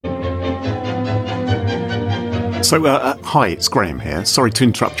Hi, it's Graham here. Sorry to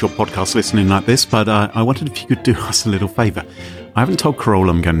interrupt your podcast listening like this, but I wondered if you could do us a little favour. I haven't told Carole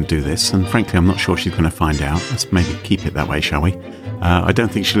I'm going to do this, and frankly, I'm not sure she's going to find out. Let's maybe keep it that way, shall we? I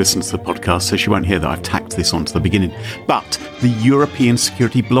don't think she listens to the podcast, so she won't hear that I've tacked this on to the beginning. But the European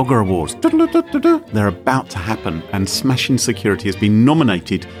Security Blogger Awards, they're about to happen, and Smashing Security has been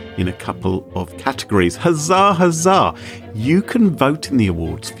nominated in a couple of categories. Huzzah, huzzah! You can vote in the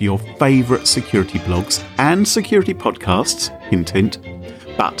awards for your favourite security blogs and security podcasts, hint, hint.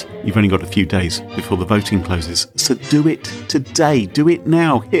 But you've only got a few days before the voting closes, so do it today. Do it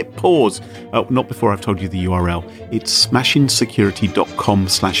now. Hit pause. Oh, not before I've told you the URL. It's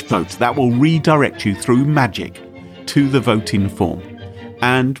smashingsecurity.com/vote. That will redirect you through magic to the voting form.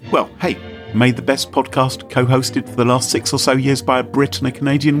 And, well, hey, made the best podcast co-hosted for the last 6 or so years by a Brit and a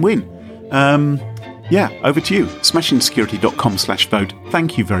Canadian win. Yeah, over to you. smashingsecurity.com/vote.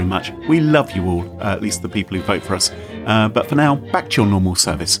 Thank you very much. We love you all, at least the people who vote for us. But for now, back to your normal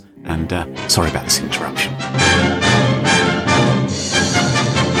service. And sorry about this interruption.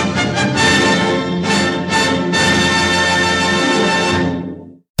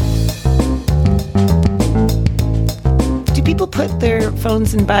 Do people put their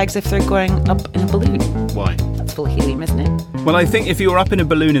phones in bags if they're going up in a balloon? Why? That's full of helium, isn't it? Well, I think if you're up in a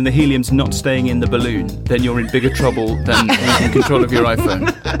balloon and the helium's not staying in the balloon, then you're in bigger trouble than losing control of your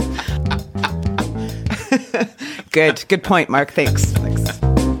iPhone. Good point, Mark. Thanks.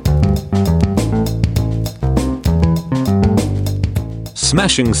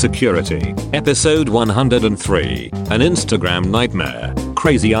 Smashing Security, episode 103, an Instagram nightmare,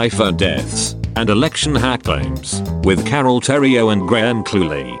 crazy iPhone deaths, and election hack claims, with Carole Theriault and Graham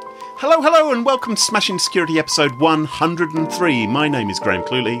Cluley. Hello, and welcome to Smashing Security episode 103. My name is Graham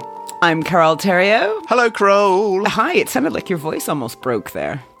Cluley. I'm Carole Theriault. Hello, Carole. Hi, it sounded like your voice almost broke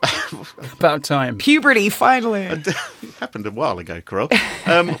there. About time. Puberty, finally. It happened a while ago, Carole.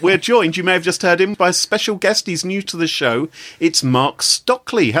 We're joined, you may have just heard him, by a special guest. He's new to the show. It's Mark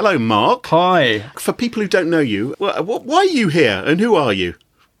Stockley. Hello, Mark. Hi. For people who don't know you, why are you here and who are you?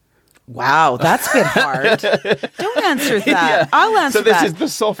 Wow, that's a bit hard. Don't answer that. Yeah. I'll answer that. So this is the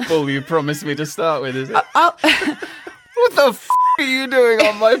softball you promised me to start with, is it? What the are you doing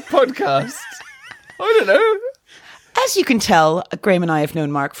on my podcast? I don't know. As you can tell, Graham and I have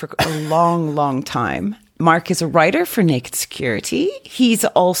known Mark for a long, long time. Mark is a writer for Naked Security. He's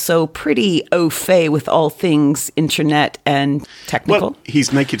also pretty au fait with all things internet and technical. Well,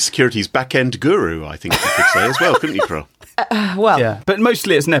 he's Naked Security's back-end guru, I think you could say as well, couldn't you, Carole? Well, yeah, but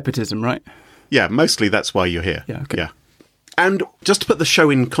mostly it's nepotism, right? Yeah, mostly that's why you're here. Yeah, okay. Yeah. And just to put the show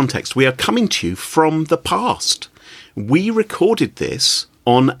in context, we are coming to you from the past. We recorded this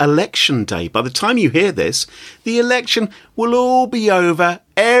on election day. By the time you hear this, the election will all be over.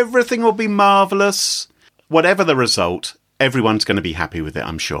 Everything will be marvellous. Whatever the result, everyone's going to be happy with it,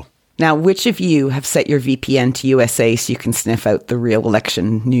 I'm sure. Now, which of you have set your VPN to USA so you can sniff out the real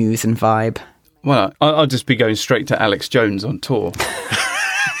election news and vibe? Well, I'll just be going straight to Alex Jones on tour.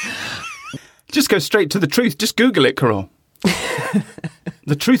 Just go straight to the truth. Just Google it, Carole.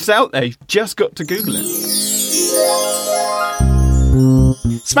 The truth's out there. You've just got to Google it.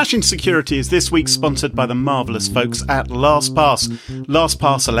 Smashing Security is this week sponsored by the marvellous folks at LastPass.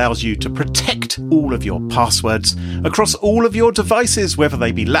 LastPass allows you to protect all of your passwords across all of your devices, whether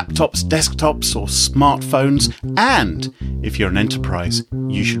they be laptops, desktops or smartphones. And if you're an enterprise,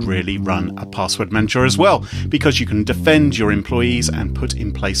 you should really run a password manager as well, because you can defend your employees and put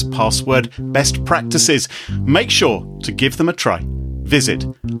in place password best practices. Make sure to give them a try. Visit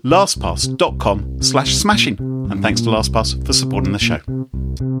lastpass.com/smashing. And thanks to LastPass for supporting the show.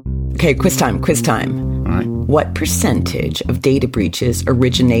 Okay, quiz time. All right. What percentage of data breaches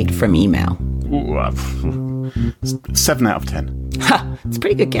originate from email? 7 out of 10. Ha! It's a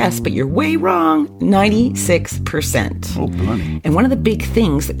pretty good guess, but you're way wrong. 96%. Oh, blimey. And one of the big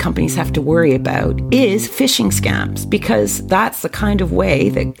things that companies have to worry about is phishing scams, because that's the kind of way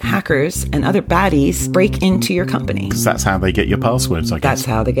that hackers and other baddies break into your company. Because that's how they get your passwords, I guess. That's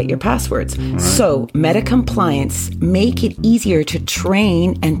how they get your passwords. Right. So Meta Compliance make it easier to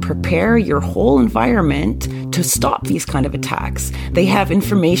train and prepare your whole environment to stop these kind of attacks. They have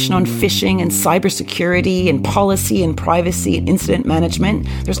information on phishing and cybersecurity and policy and privacy and incident management.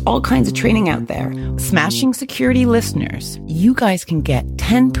 There's all kinds of training out there. Smashing Security listeners, you guys can get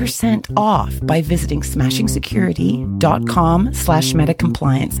 10% off by visiting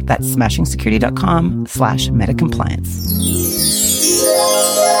smashingsecurity.com/metacompliance. That's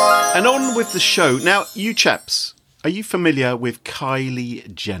smashingsecurity.com/metacompliance. And on with the show. Now, you chaps, are you familiar with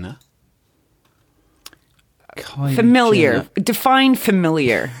Kylie Jenner? Familiar. Define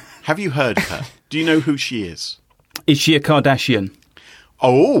familiar. Have you heard of her? Do you know who she is? Is she a Kardashian?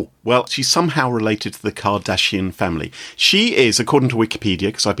 Oh, well, she's somehow related to the Kardashian family. She is, according to Wikipedia,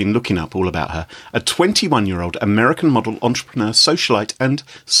 because I've been looking up all about her, a 21-year-old American model, entrepreneur, socialite, and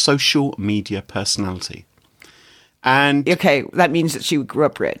social media personality. And okay, that means that she grew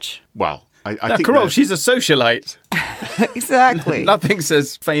up rich. Well, I think Carole, she's a socialite. Exactly. Nothing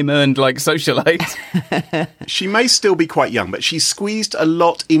says fame earned like socialite. She may still be quite young, but she's squeezed a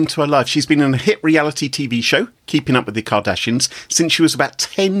lot into her life. She's been in a hit reality TV show, Keeping Up with the Kardashians, since she was about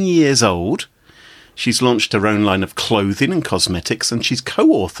 10 years old. She's launched her own line of clothing and cosmetics, and she's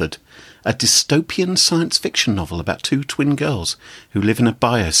co-authored a dystopian science fiction novel about two twin girls who live in a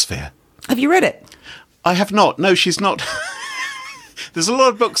biosphere. Have you read it? I have not. No, she's not. There's a lot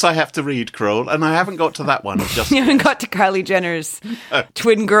of books I have to read, Carole, and I haven't got to that one. You haven't got to Kylie Jenner's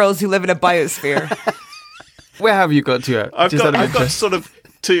twin girls who live in a biosphere. Where have you got to? I've got sort of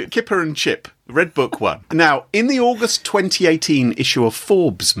to Kipper and Chip, Red Book 1. Now, in the August 2018 issue of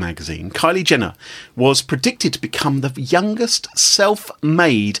Forbes magazine, Kylie Jenner was predicted to become the youngest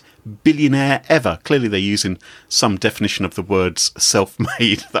self-made billionaire ever. Clearly they're using some definition of the words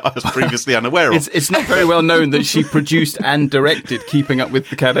self-made that I was previously unaware of. It's not very well known that she produced and directed Keeping Up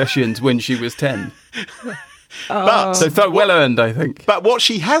with the Kardashians when she was 10. But so well earned, I think. But what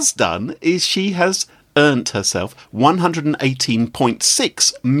she has done is she has earned herself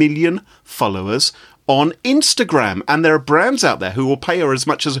 118.6 million followers on Instagram, and there are brands out there who will pay her as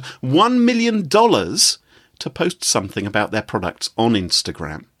much as $1 million to post something about their products on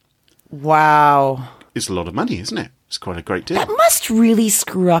Instagram. Wow. It's a lot of money, isn't it? It's quite a great deal. That must really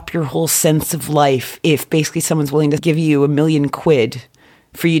screw up your whole sense of life if basically someone's willing to give you $1 million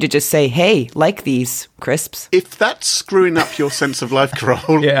for you to just say, hey, like these crisps. If that's screwing up your sense of life,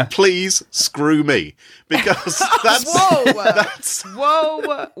 Carole, please screw me. Because that's... Whoa! It's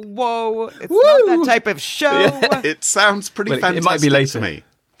not that type of show. Yeah. It sounds pretty fantastic it might be later. to me.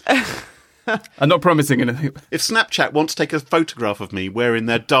 I'm not promising anything. If Snapchat wants to take a photograph of me wearing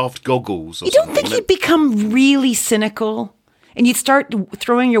their daft goggles or you don't think you'd become really cynical? And you'd start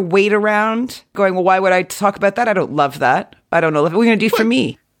throwing your weight around, going, well, why would I talk about that? I don't love that. I don't know. What are we going to do for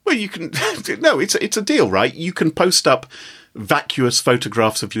me? Well, you can... No, it's a deal, right? You can post up vacuous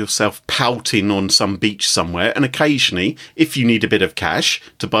photographs of yourself pouting on some beach somewhere, and occasionally, if you need a bit of cash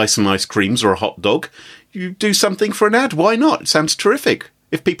to buy some ice creams or a hot dog, you do something for an ad. Why not? It sounds terrific.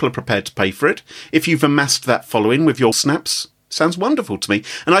 If people are prepared to pay for it, if you've amassed that following with your snaps, sounds wonderful to me.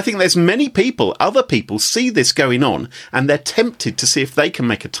 And I think there's many people, other people, see this going on, and they're tempted to see if they can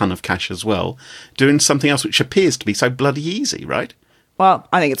make a ton of cash as well, doing something else which appears to be so bloody easy, right? Well,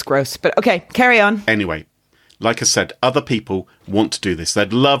 I think it's gross, but okay, carry on. Anyway, like I said, other people want to do this.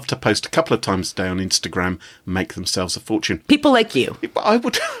 They'd love to post a couple of times a day on Instagram, make themselves a fortune. People like you. I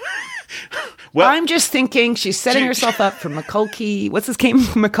would... Well, I'm just thinking she's setting herself up for Macaulay. What's his name?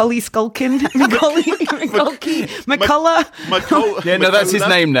 Macaulay Sculkin? McCullough? Yeah, no, that's his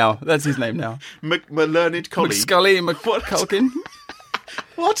name now. That's his name now. Learned Collie. Scully McCulkin.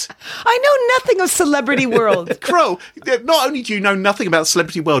 What? I know nothing of Celebrity World. Crow, not only do you know nothing about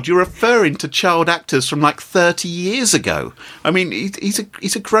Celebrity World, you're referring to child actors from like 30 years ago. I mean,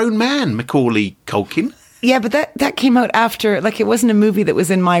 he's a grown man, Macaulay Culkin. Yeah, but that came out after, like, it wasn't a movie that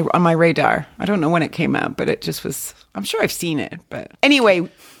was on my radar. I don't know when it came out, but it just was. I'm sure I've seen it, but anyway.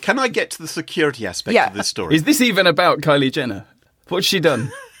 Can I get to the security aspect of this story? Is this even about Kylie Jenner? What's she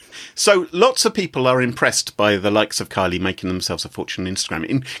done? So lots of people are impressed by the likes of Kylie making themselves a fortune on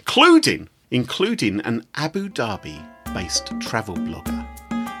Instagram, including an Abu Dhabi-based travel blogger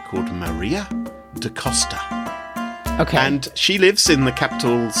called Maria Da Costa. Okay. And she lives in the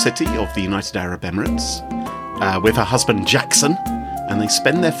capital city of the United Arab Emirates with her husband Jackson, and they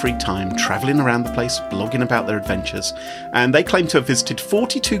spend their free time travelling around the place, blogging about their adventures, and they claim to have visited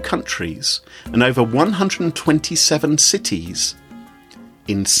 42 countries and over 127 cities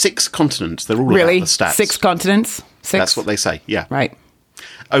in 6 continents. They're all about the stats. 6 continents? 6? That's what they say, yeah. Right.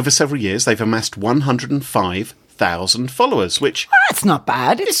 Over several years, they've amassed 105,000 followers, which... Well, that's not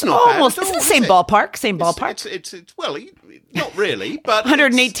bad. It's not almost, bad at all, it's the same ballpark. Same ballpark. It's well, not really, but...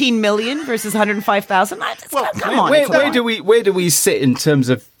 118 million versus 105,000. Well, come on. Where do we sit in terms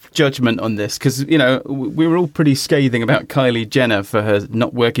of judgment on this? Because, you know, we were all pretty scathing about Kylie Jenner for her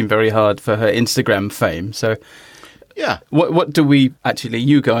not working very hard for her Instagram fame. So... Yeah. What do we actually,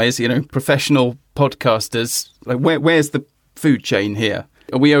 you guys, you know, professional podcasters, like where's the food chain here?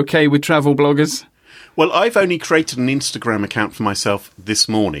 Are we okay with travel bloggers? Well, I've only created an Instagram account for myself this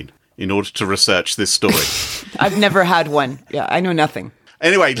morning in order to research this story. I've never had one. Yeah, I know nothing.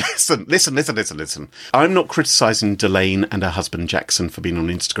 Anyway, listen. I'm not criticising Delane and her husband Jackson for being on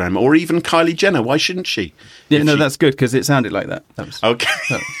Instagram, or even Kylie Jenner. Why shouldn't she? Yeah, no, that's good, because it sounded like that.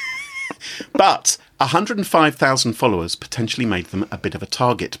 Okay. But 105,000 followers potentially made them a bit of a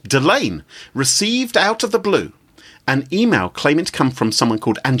target. Delane received out of the blue an email claiming to come from someone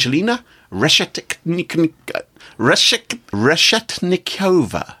called Angelina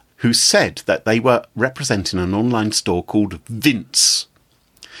Reshetnikova, who said that they were representing an online store called Vince.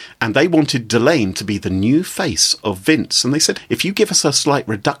 And they wanted Delane to be the new face of Vince. And they said, if you give us a slight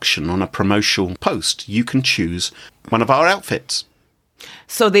reduction on a promotional post, you can choose one of our outfits.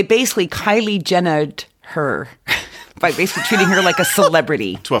 So they basically Kylie Jenner'd her by basically treating her like a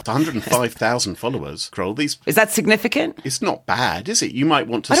celebrity. To 105,000 followers, Kroll, Is that significant? It's not bad, is it? You might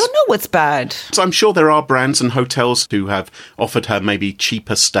want to... I don't know what's bad. So I'm sure there are brands and hotels who have offered her maybe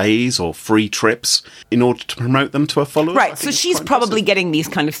cheaper stays or free trips in order to promote them to her followers. Right, so she's probably getting these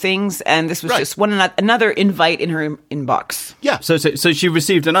kind of things, and this was just another invite in her inbox. Yeah. So she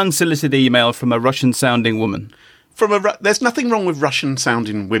received an unsolicited email from a Russian-sounding woman. There's nothing wrong with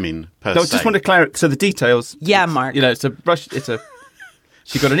Russian-sounding women, per se. I just want to clarify. So the details... Yeah, Mark. You know, she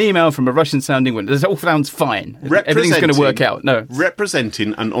got an email from a Russian-sounding woman. This all sounds fine. Everything's going to work out. No.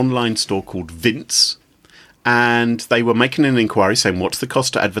 Representing an online store called Vince, and they were making an inquiry saying, what's the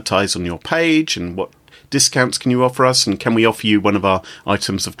cost to advertise on your page, and what discounts can you offer us, and can we offer you one of our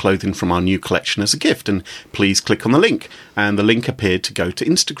items of clothing from our new collection as a gift? And please click on the link. And the link appeared to go to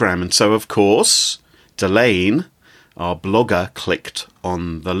Instagram. And so, of course, Delane, our blogger, clicked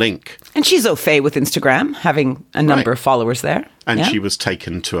on the link. And she's au fait with Instagram, having a number of followers there. And she was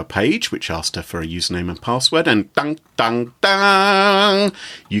taken to a page which asked her for a username and password, and dang, dang, dang,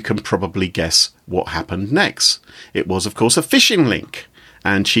 you can probably guess what happened next. It was, of course, a phishing link,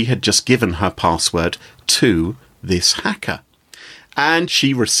 and she had just given her password to this hacker. And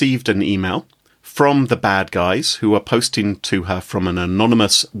she received an email from the bad guys who were posting to her from an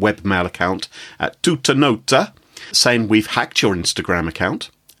anonymous webmail account at Tutanota, saying, we've hacked your Instagram account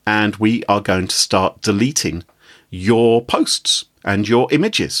and we are going to start deleting your posts and your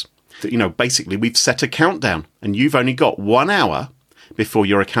images. You know, basically, we've set a countdown and you've only got 1 hour before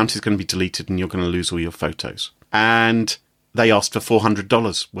your account is going to be deleted and you're going to lose all your photos. And they asked for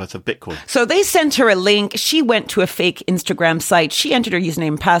 $400 worth of Bitcoin. So they sent her a link. She went to a fake Instagram site. She entered her username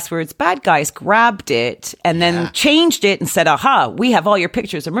and passwords. Bad guys grabbed it and then changed it and said, aha, we have all your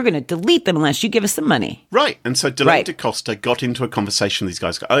pictures and we're going to delete them unless you give us some money. Right. And so Delane DaCosta got into a conversation with these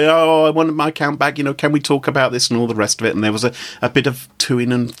guys. Oh, I wanted my account back. You know, can we talk about this and all the rest of it? And there was a bit of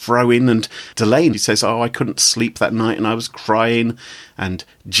to-in and fro-in. And Delane, he says, oh, I couldn't sleep that night and I was crying. And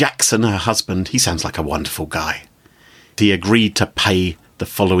Jackson, her husband, he sounds like a wonderful guy. He agreed to pay the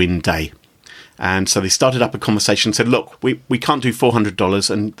following day. And so they started up a conversation and said, look, we can't do $400.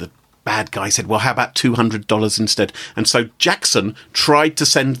 And the bad guy said, well, how about $200 instead? And so Jackson tried to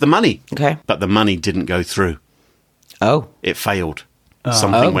send the money. Okay. But the money didn't go through. Oh. It failed.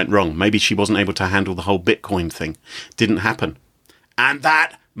 Something went wrong. Maybe she wasn't able to handle the whole Bitcoin thing. Didn't happen. And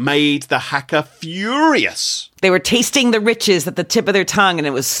that made the hacker furious. They were tasting the riches at the tip of their tongue and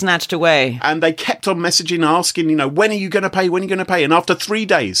it was snatched away. And they kept on messaging, asking, you know, when are you going to pay? When are you going to pay? And after 3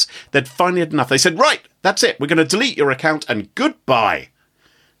 days, they'd finally had enough. They said, right, that's it. We're going to delete your account and goodbye.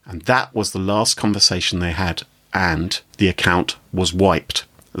 And that was the last conversation they had. And the account was wiped.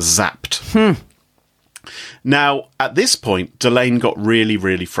 Zapped. Now, at this point, Delane got really,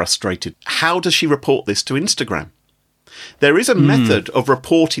 really frustrated. How does she report this to Instagram? There is a method of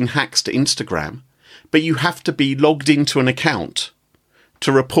reporting hacks to Instagram, but you have to be logged into an account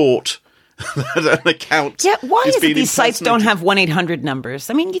to report that an account. Yeah, why is it these sites don't impersonated. have 1-800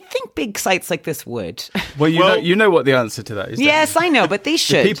 numbers? I mean, you'd think big sites like this would. Well, you know what the answer to that is. don't you? Yes, I know, but they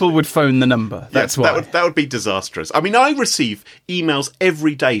should. People would phone the number. That's why. That would be disastrous. I mean, I receive emails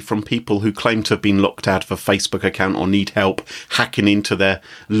every day from people who claim to have been locked out of a Facebook account or need help hacking into their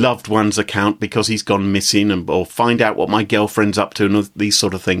loved one's account because he's gone missing, or find out what my girlfriend's up to and these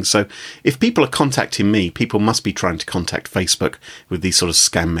sort of things. So if people are contacting me, people must be trying to contact Facebook with these sort of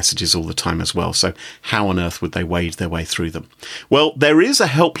scam messages all the time as well. So how on earth would they wade their way through them? Well, there is a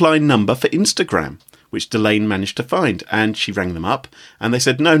helpline number for Instagram, which Delane managed to find. And she rang them up and they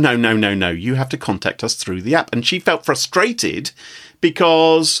said, no, you have to contact us through the app. And she felt frustrated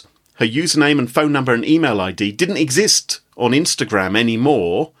because her username and phone number and email ID didn't exist on Instagram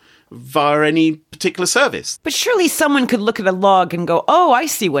anymore via any particular service. But surely someone could look at a log and go, oh, I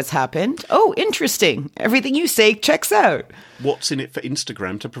see what's happened. Oh, interesting. Everything you say checks out. What's in it for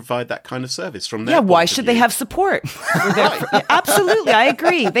Instagram to provide that kind of service from their Yeah, why point of should they view? have support? Absolutely, I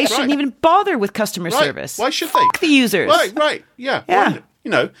agree. They shouldn't even bother with customer service. Why should Fuck they? the users. Right, yeah. Yeah.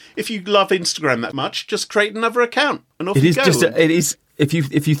 You know, if you love Instagram that much, just create another account and off It you is go. just it is if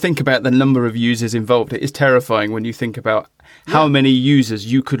you think about the number of users involved, it is terrifying when you think about how many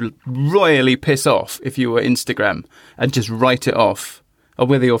users you could royally piss off if you were Instagram and just write it off. Or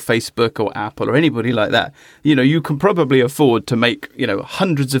whether you're Facebook or Apple or anybody like that, you know, you can probably afford to make, you know,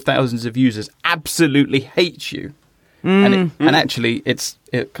 hundreds of thousands of users absolutely hate you. And actually, it's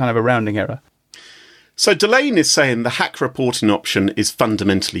kind of a rounding error. So Delane is saying the hack reporting option is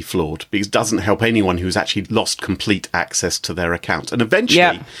fundamentally flawed because it doesn't help anyone who's actually lost complete access to their account. And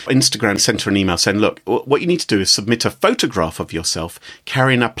eventually, Instagram sent her an email saying, look, what you need to do is submit a photograph of yourself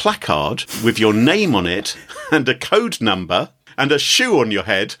carrying a placard with your name on it and a code number and a shoe on your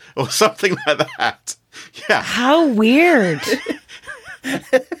head or something like that. Yeah. How weird.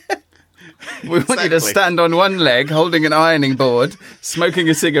 We want you to stand on one leg, holding an ironing board, smoking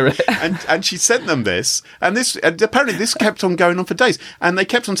a cigarette. And she sent them this, and apparently this kept on going on for days. And they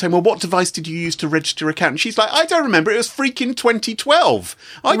kept on saying, well, what device did you use to register your account? And she's like, I don't remember. It was freaking 2012.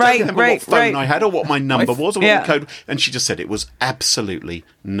 I don't remember what phone I had or what my number was or what the code. And she just said it was absolutely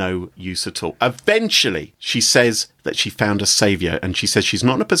no use at all. Eventually, she says that she found a saviour, and she says she's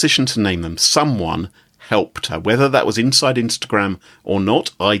not in a position to name them. Someone helped her. Whether that was inside Instagram or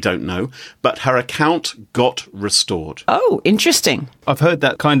not, I don't know. But her account got restored. Oh, interesting. I've heard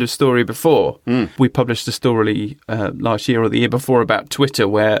that kind of story before. We published a story last year or the year before about Twitter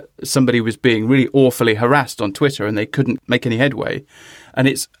where somebody was being really awfully harassed on Twitter and they couldn't make any headway. And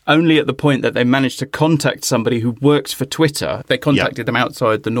it's only at the point that they managed to contact somebody who works for Twitter, they contacted them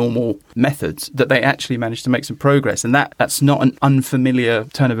outside the normal methods, that they actually managed to make some progress. And that's not an unfamiliar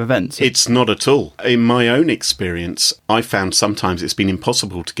turn of events. It's not at all. In my own experience, I found sometimes it's been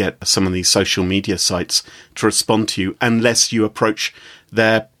impossible to get some of these social media sites to respond to you unless you approach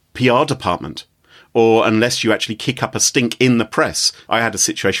their PR department. Or unless you actually kick up a stink in the press. I had a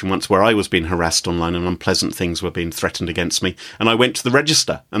situation once where I was being harassed online and unpleasant things were being threatened against me. And I went to the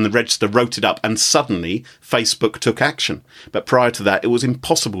Register, and the Register wrote it up, and suddenly Facebook took action. But prior to that, it was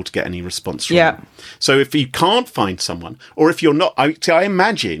impossible to get any response from them. So if you can't find someone, or if you're not... I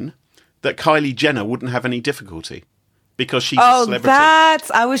imagine that Kylie Jenner wouldn't have any difficulty. Because she's a celebrity.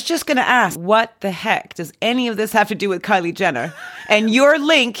 I was just going to ask, what the heck does any of this have to do with Kylie Jenner? And your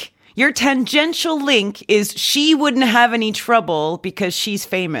link... Your tangential link is she wouldn't have any trouble because she's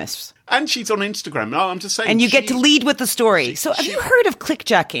famous. And she's on Instagram. No, I'm just saying. And you get to lead with the story. So have you heard of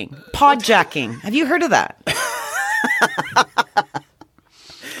clickjacking? Podjacking? Have you heard of that?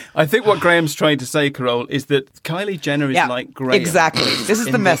 I think what Graham's trying to say, Carole, is that Kylie Jenner is like Graham. Exactly. This is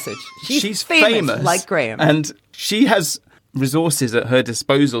the message. She's famous like Graham. And she has resources at her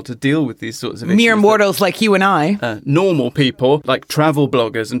disposal to deal with these sorts of issues. Mere mortals like you and I. Normal people, like travel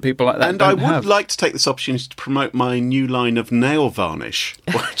bloggers and people like that. And I would like to take this opportunity to promote my new line of nail varnish,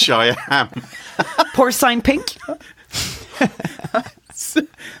 which I am. Porcine pink?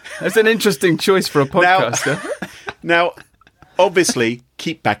 That's an interesting choice for a podcaster. Now, obviously,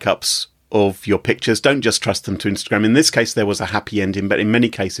 keep backups of your pictures. Don't just trust them to Instagram. In this case, there was a happy ending, but in many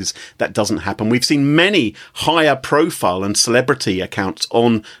cases, that doesn't happen. We've seen many higher profile and celebrity accounts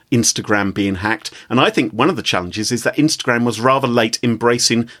on Instagram being hacked. And I think one of the challenges is that Instagram was rather late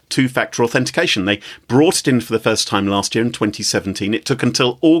embracing two-factor authentication. They brought it in for the first time last year in 2017. It took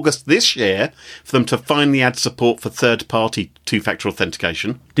until August this year for them to finally add support for third-party two-factor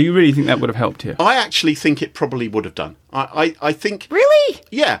authentication. Do you really think that would have helped here? I actually think it probably would have done. I think... Really?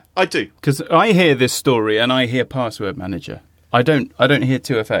 Yeah, I do. Because I hear this story and I hear Password Manager. I don't hear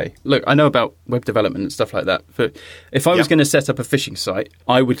 2FA. Look, I know about web development and stuff like that. But if I was going to set up a phishing site,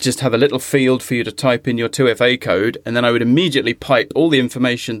 I would just have a little field for you to type in your 2FA code, and then I would immediately pipe all the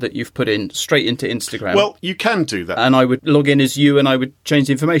information that you've put in straight into Instagram. Well, you can do that. And I would log in as you and I would change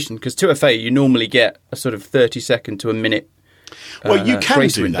the information. Because 2FA, you normally get a sort of 30-second to a minute. Well, you can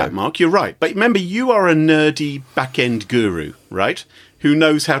do that, Mark. You're right. But remember, you are a nerdy back-end guru, right? Who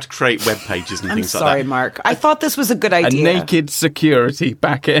knows how to create web pages and things like that. I'm sorry, Mark. I thought this was a good idea. A naked security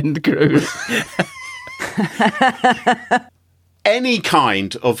back-end guru. Any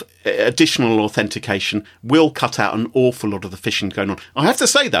kind of additional authentication will cut out an awful lot of the phishing going on. I have to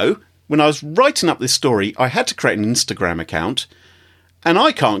say, though, when I was writing up this story, I had to create an Instagram account, and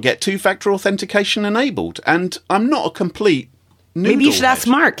I can't get two-factor authentication enabled, and I'm not a complete noodlehead. Maybe you should ask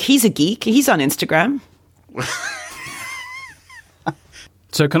Mark. He's a geek. He's on Instagram.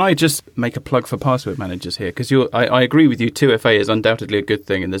 So can I just make a plug for password managers here? Because I agree with you, 2FA is undoubtedly a good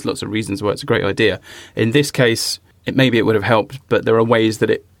thing, and there's lots of reasons why it's a great idea. In this case, maybe it would have helped, but there are ways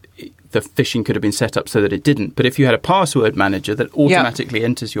that the phishing could have been set up so that it didn't. But if you had a password manager that automatically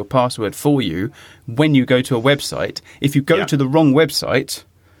enters your password for you when you go to a website, if you go to the wrong website,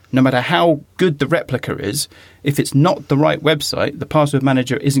 no matter how good the replica is, if it's not the right website, the password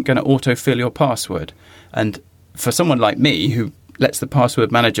manager isn't going to autofill your password. And for someone like me who lets the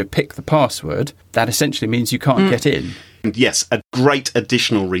password manager pick the password, that essentially means you can't get in. And yes, a great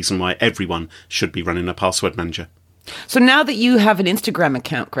additional reason why everyone should be running a password manager. So now that you have an Instagram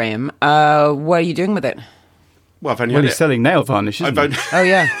account, Graham, what are you doing with it? Well, I've only Well, he's selling nail varnish, isn't he? Oh,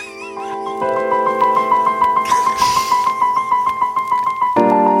 yeah.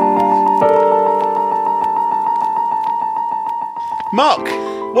 Mark,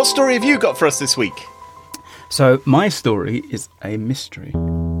 what story have you got for us this week? So my story is a mystery.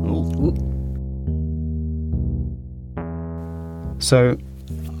 So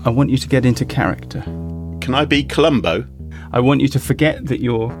I want you to get into character. Can I be Columbo? I want you to forget that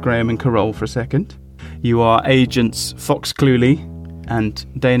you're Graham and Carole for a second. You are agents Fox Cluley and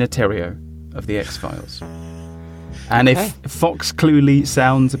Dana Terrio of the X-Files. And if Fox Cluley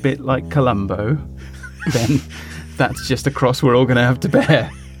sounds a bit like Columbo, then that's just a cross we're all going to have to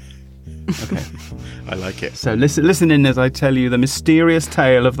bear. Okay. I like it. So listen in as I tell you the mysterious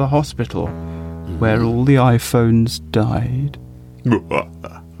tale of the hospital where all the iPhones died.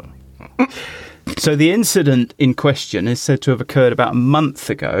 So the incident in question is said to have occurred about a month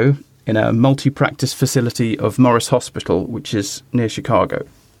ago in a multi-practice facility of Morris Hospital, which is near Chicago.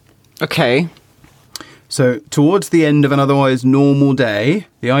 Okay. So towards the end of an otherwise normal day,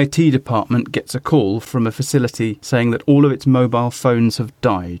 the IT department gets a call from a facility saying that all of its mobile phones have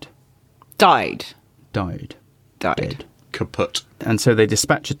died. Died. Dead. Kaput. And so they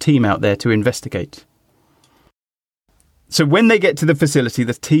dispatch a team out there to investigate. So when they get to the facility,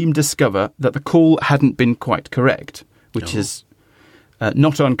 the team discover that the call hadn't been quite correct, which is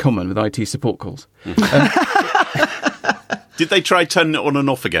not uncommon with IT support calls. Did they try turning it on and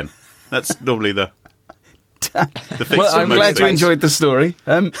off again? That's normally the fix. Well, I'm glad you enjoyed the story.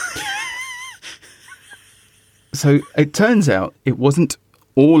 So it turns out it wasn't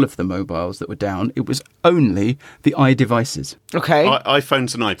all of the mobiles that were down. It was only the iDevices. Okay.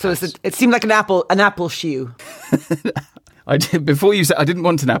 iPhones and iPads. So it seemed like an apple shoe. Before you said, I didn't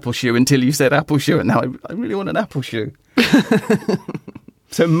want an Apple shoe until you said Apple shoe, and now I really want an Apple shoe.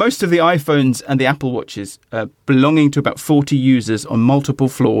 So most of the iPhones and the Apple Watches belonging to about 40 users on multiple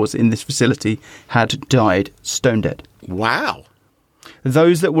floors in this facility had died stone dead. Wow.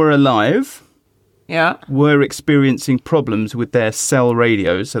 Those that were alive were experiencing problems with their cell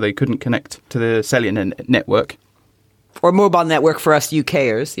radios, so they couldn't connect to the cellular network. Or mobile network for us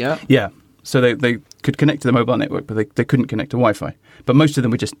UKers, Yeah. So they could connect to the mobile network, but they couldn't connect to Wi-Fi. But most of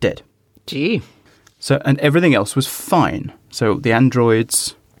them were just dead. Gee. So, and everything else was fine. So the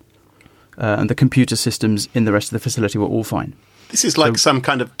androids and the computer systems in the rest of the facility were all fine. This is like some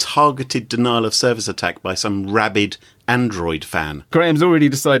kind of targeted denial of service attack by some rabid Android fan. Graham's already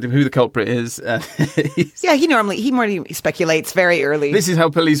decided who the culprit is. Yeah, he normally speculates very early. This is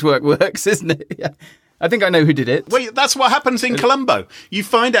how police work works, isn't it? Yeah. I think I know who did it. Wait, that's what happens in Columbo. You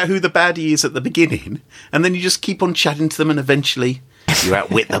find out who the baddie is at the beginning, and then you just keep on chatting to them, and eventually you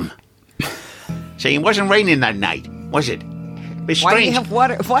outwit them. See, it wasn't raining that night, was it? It's Why do strange. you have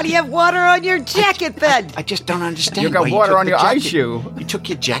water? Why do you have water on your jacket then? I just don't understand. You got why water took on the your eye jacket. shoe. You took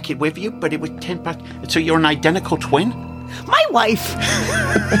your jacket with you, but it was 10 past. So you're an identical twin? My wife.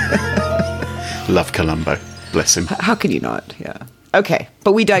 Love Columbo. Bless him. How can you not? Yeah. Okay,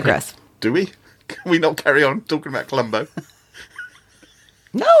 but we digress. Do we? Can we not carry on talking about Columbo?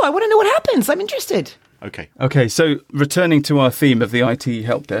 No, I want to know what happens. I'm interested. Okay. Okay, so returning to our theme of the IT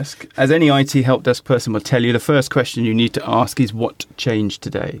help desk, as any IT help desk person will tell you, the first question you need to ask is what changed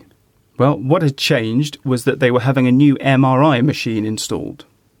today? Well, what had changed was that they were having a new MRI machine installed.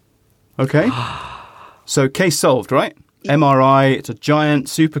 Okay? So case solved, right? MRI, it's a giant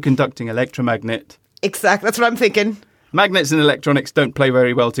superconducting electromagnet. Exactly. That's what I'm thinking. Magnets and electronics don't play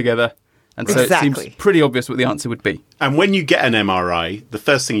very well together. And so Exactly. it seems pretty obvious what the answer would be. And when you get an MRI, the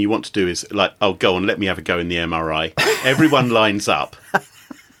first thing you want to do is like, oh, go on, let me have a go in the MRI. Everyone lines up.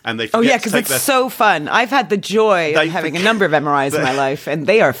 And they forget Oh, yeah, to because take it's so fun. I've had the joy They of having a forget- number of MRIs in my life, and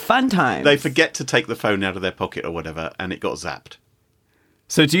they are fun times. They forget to take the phone out of their pocket or whatever, and it got zapped.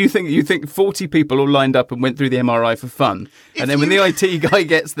 So do you think 40 people all lined up and went through the MRI for fun? And then when the IT guy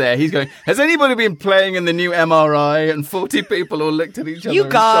gets there, he's going, has anybody been playing in the new MRI? And 40 people all looked at each other You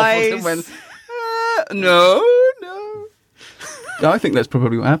and shuffled guys. and went, no. I think that's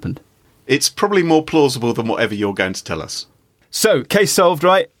probably what happened. It's probably more plausible than whatever you're going to tell us. So, case solved,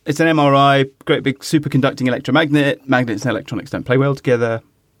 right? It's an MRI, great big superconducting electromagnet. Magnets and electronics don't play well together.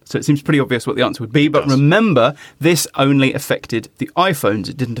 So it seems pretty obvious what the answer would be. But remember, this only affected the iPhones.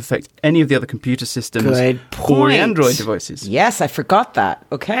 It didn't affect any of the other computer systems or the Android devices. Yes, I forgot that.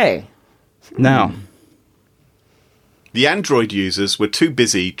 Okay. Now, The Android users were too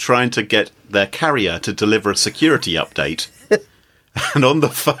busy trying to get their carrier to deliver a security update and on the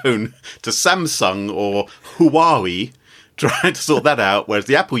phone to Samsung or Huawei trying to sort that out, whereas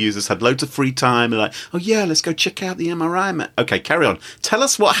the Apple users had loads of free time. They're like, oh yeah, let's go check out the MRI. Okay, carry on. Tell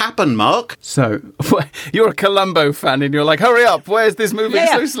us what happened, Mark. so you're a Columbo fan and you're like, hurry up, where's this moving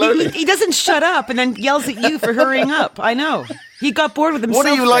so slowly? He doesn't shut up and then yells at you for hurrying up. I know. He got bored with himself.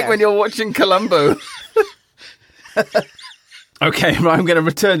 What are you like there. when you're watching Columbo? Okay, right, I'm going to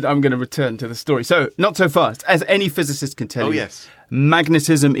return to the story. So, not so fast. As any physicist can tell you, yes.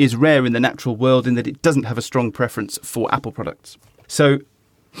 magnetism is rare in the natural world in that it doesn't have a strong preference for Apple products. So,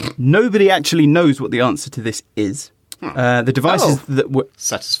 nobody actually knows what the answer to this is. The devices that were...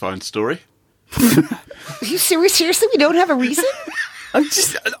 Satisfying story. Are you serious? Seriously? We don't have a reason? I'm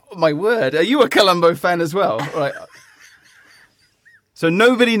just... Oh, my word. Are you a Columbo fan as well? Right. So,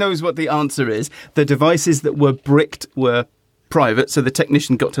 nobody knows what the answer is. The devices that were bricked were private, so the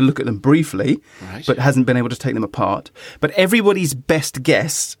technician got to look at them briefly, but hasn't been able to take them apart. But everybody's best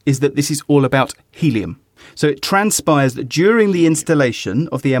guess is that this is all about helium. So it transpires that during the installation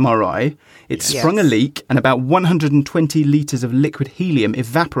of the MRI, it sprung a leak and about 120 litres of liquid helium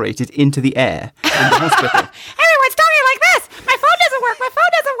evaporated into the air in the hospital. Everyone's talking like this. My phone doesn't work. My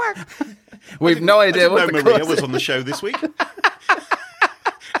phone doesn't work. We've no idea what the Maria cause was on the show this week.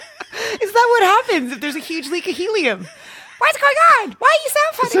 Is that what happens if there's a huge leak of helium? What's going on? Why you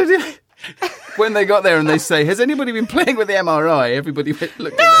sound funny? So, when they got there and they say, has anybody been playing with the MRI? Everybody looked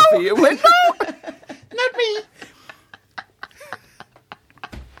at their feet and went, no, Not me.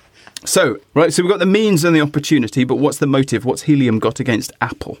 So we've got the means and the opportunity, but what's the motive? What's helium got against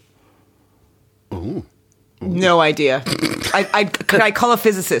Apple? No idea. Could I call a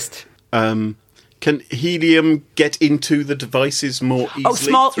physicist? Can helium get into the devices more easily? Oh,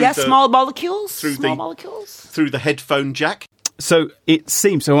 small molecules? Through molecules? Through the headphone jack? So it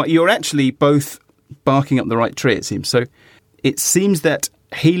seems, you're actually both barking up the right tree, it seems. So it seems that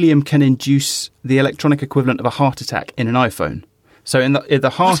helium can induce the electronic equivalent of a heart attack in an iPhone. So in the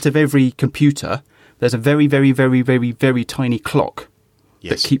heart of every computer, there's a very, very, very, very, very tiny clock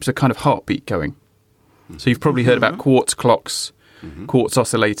that keeps a kind of heartbeat going. So you've probably heard about quartz clocks, quartz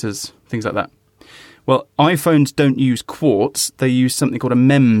oscillators, things like that. Well, iPhones don't use quartz. They use something called a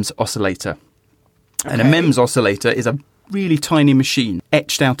MEMS oscillator. Okay. And a MEMS oscillator is a really tiny machine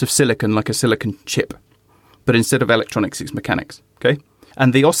etched out of silicon like a silicon chip. But instead of electronics, it's mechanics. Okay?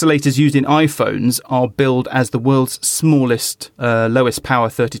 And the oscillators used in iPhones are billed as the world's smallest, lowest power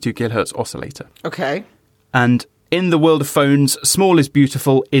 32 kilohertz oscillator. Okay. And in the world of phones, small is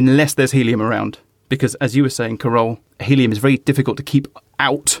beautiful unless there's helium around. Because, as you were saying, Carole, helium is very difficult to keep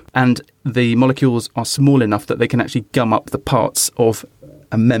out, and the molecules are small enough that they can actually gum up the parts of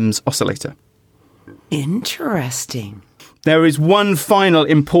a MEMS oscillator. Interesting. There is one final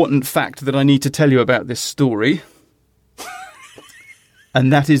important fact that I need to tell you about this story,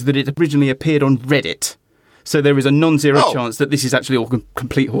 and that is that it originally appeared on Reddit. So there is a non-zero chance that this is actually all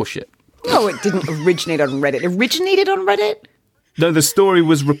complete horseshit. No, it didn't originate on Reddit. It originated on Reddit? No, the story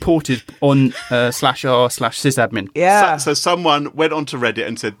was reported on /r/sysadmin. Yeah. So someone went onto Reddit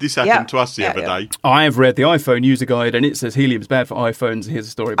and said, this happened to us the other day. I have read the iPhone user guide and it says helium's bad for iPhones. Here's a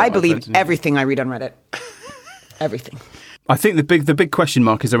story about I believe iPhones. everything I read on Reddit. Everything. I think the big question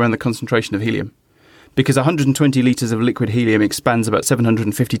mark is around the concentration of helium. Because 120 litres of liquid helium expands about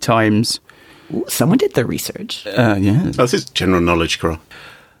 750 times. Ooh, someone did their research. Yeah. This is general knowledge, Carole.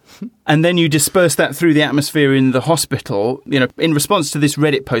 And then you disperse that through the atmosphere in the hospital. You know, in response to this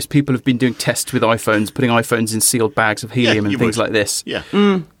Reddit post, people have been doing tests with iPhones, putting iPhones in sealed bags of helium and things like this. Yeah.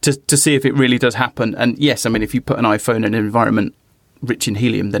 To see if it really does happen. And yes, I mean, if you put an iPhone in an environment rich in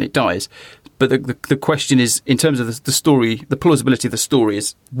helium, then it dies. But the question is, in terms of the story, the plausibility of the story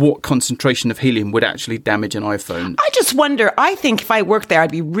is what concentration of helium would actually damage an iPhone? I just wonder, I think if I worked there, I'd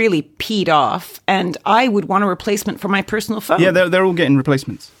be really peed off and I would want a replacement for my personal phone. Yeah, they're all getting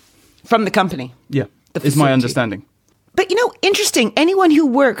replacements. From the company. Yeah, the is my understanding. But, interesting. Anyone who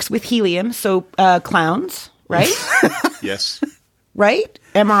works with helium, so clowns, right? Yes. Right?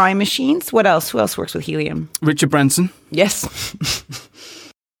 MRI machines. What else? Who else works with helium? Richard Branson. Yes.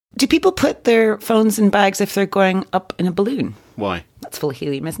 Do people put their phones in bags if they're going up in a balloon? Why? That's full of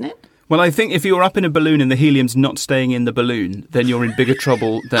helium, isn't it? Well, I think if you're up in a balloon and the helium's not staying in the balloon, then you're in bigger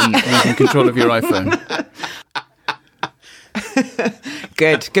trouble than losing control of your iPhone.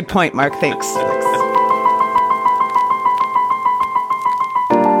 Good point, Mark. Thanks.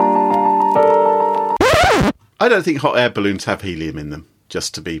 I don't think hot air balloons have helium in them,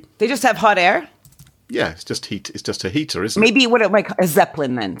 just to be... They just have hot air? Yeah, it's just heat. It's just a heater, isn't it? Maybe like a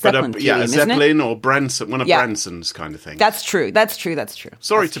Zeppelin then. Zeppelin helium, a isn't it? Zeppelin or Branson, one of Branson's kind of thing. That's true.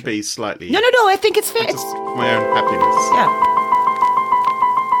 Sorry to be slightly... No, I think it's fair. Just my own happiness. Yeah.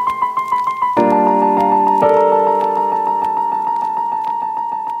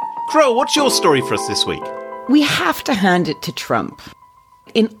 Crow, what's your story for us this week? We have to hand it to Trump.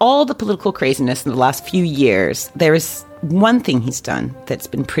 In all the political craziness in the last few years, there is one thing he's done that's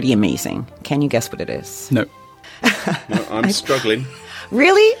been pretty amazing. Can you guess what it is? No. No, I'm struggling.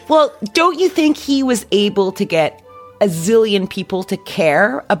 Really? Well, don't you think he was able to get a zillion people to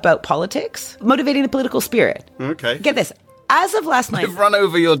care about politics? Motivating the political spirit. Okay. Get this. As of last night... I've run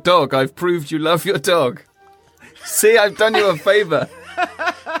over your dog. I've proved you love your dog. See, I've done you a favour.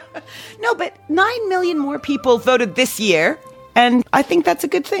 No, but 9 million more people voted this year, and I think that's a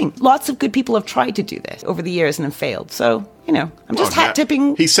good thing. Lots of good people have tried to do this over the years and have failed. So, I'm just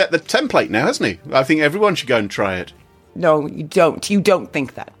hat-tipping. He's set the template now, hasn't he? I think everyone should go and try it. No, you don't. You don't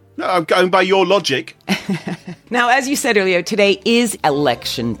think that. No, I'm going by your logic. Now, as you said earlier, today is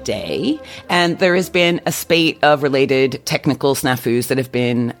election day, and there has been a spate of related technical snafus that have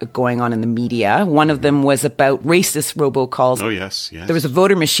been going on in the media. One of them was about racist robocalls. Oh, yes. There was a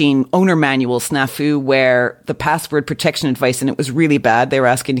voter machine owner manual snafu where the password protection advice, and it was really bad. They were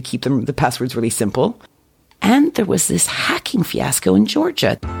asking to keep the passwords really simple. And there was this hacking fiasco in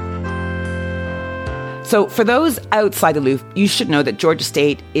Georgia. So for those outside the loop, you should know that Georgia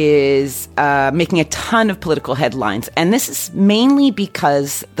State is making a ton of political headlines. And this is mainly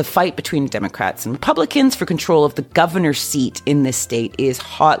because the fight between Democrats and Republicans for control of the governor's seat in this state is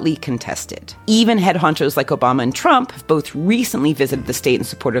hotly contested. Even head honchos like Obama and Trump have both recently visited the state in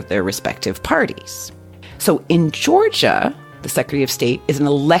support of their respective parties. So in Georgia, the Secretary of State is an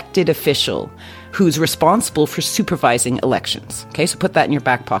elected official who's responsible for supervising elections. Okay, so put that in your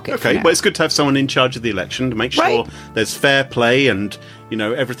back pocket. Okay, well, it's good to have someone in charge of the election to make sure there's fair play and,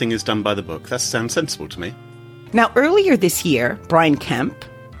 everything is done by the book. That sounds sensible to me. Now, earlier this year, Brian Kemp,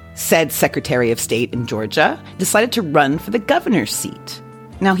 said Secretary of State in Georgia, decided to run for the governor's seat.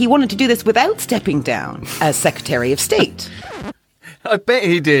 Now, he wanted to do this without stepping down as Secretary of State. I bet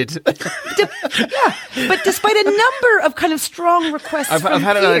he did. Yeah, but despite a number of kind of strong requests I've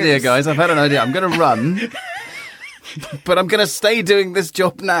had an idea, guys. I've had an idea. I'm going to run, but I'm going to stay doing this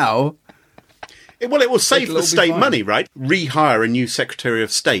job now. Well, it will save the state money, right? Rehire a new Secretary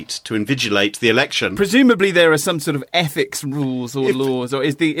of State to invigilate the election. Presumably there are some sort of ethics rules or laws, or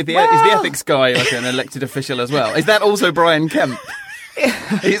is the ethics guy like an elected official as well? Is that also Brian Kemp?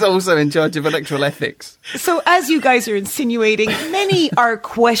 He's also in charge of electoral ethics. So as you guys are insinuating, many are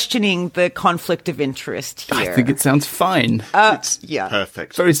questioning the conflict of interest here. I think it sounds fine. It's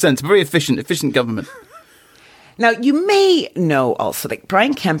perfect. Very sensible, very efficient government. Now, you may know also that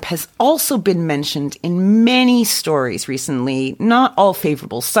Brian Kemp has also been mentioned in many stories recently, not all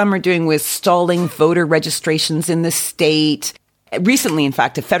favorable. Some are doing with stalling voter registrations in the state. Recently, in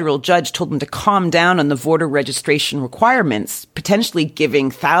fact, a federal judge told him to calm down on the voter registration requirements, potentially giving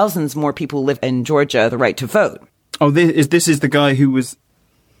thousands more people who live in Georgia the right to vote. Oh, this is the guy who was...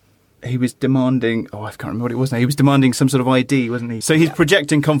 He was demanding... Oh, I can't remember what it was now. He was demanding some sort of ID, wasn't he? So he's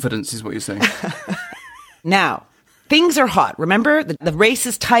projecting confidence, is what you're saying. Now, things are hot. Remember, the race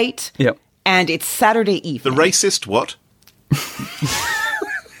is tight. Yep. And it's Saturday evening. The racist what?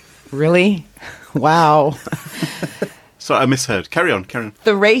 Really? Wow. Sorry, I misheard. Carry on.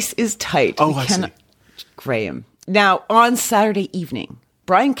 The race is tight. Oh, I see. Graham. Now, on Saturday evening,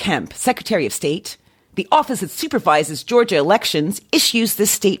 Brian Kemp, Secretary of State, the office that supervises Georgia elections, issues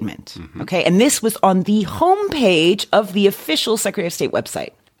this statement. Mm-hmm. Okay, and this was on the homepage of the official Secretary of State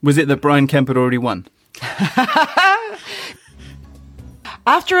website. Was it that Brian Kemp had already won?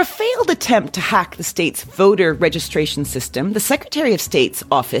 After a failed attempt to hack the state's voter registration system, the Secretary of State's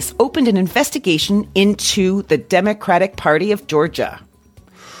office opened an investigation into the Democratic Party of Georgia.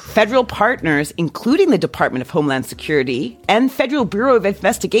 Federal partners, including the Department of Homeland Security and Federal Bureau of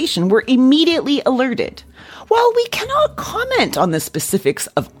Investigation, were immediately alerted. While we cannot comment on the specifics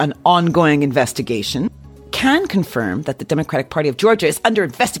of an ongoing investigation, can confirm that the Democratic Party of Georgia is under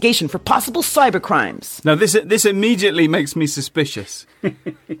investigation for possible cybercrimes. Now, this immediately makes me suspicious,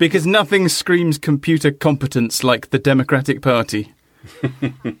 because nothing screams computer competence like the Democratic Party.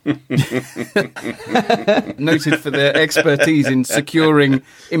 Noted for their expertise in securing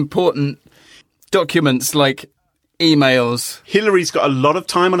important documents like emails. Hillary's got a lot of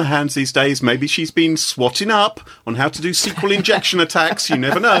time on her hands these days. Maybe she's been swatting up on how to do SQL injection attacks. You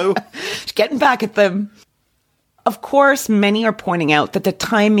never know. She's getting back at them. Of course, many are pointing out that the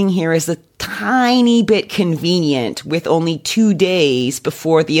timing here is a tiny bit convenient with only 2 days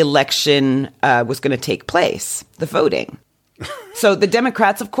before the election was going to take place, the voting. So the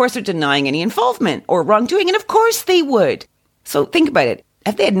Democrats, of course, are denying any involvement or wrongdoing, and of course they would. So think about it.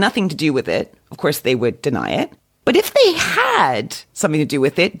 If they had nothing to do with it, of course they would deny it. But if they had something to do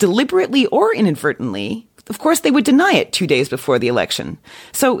with it, deliberately or inadvertently, of course they would deny it 2 days before the election.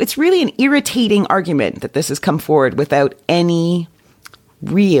 So it's really an irritating argument that this has come forward without any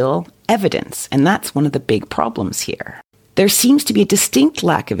real evidence. And that's one of the big problems here. There seems to be a distinct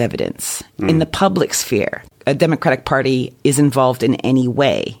lack of evidence in the public sphere. A Democratic Party is involved in any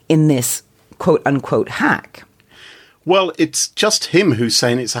way in this quote-unquote hack. Well, it's just him who's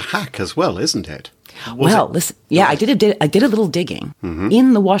saying it's a hack as well, isn't it? Listen, I did a little digging.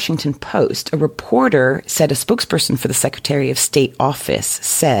 In the Washington Post, a reporter said a spokesperson for the Secretary of State office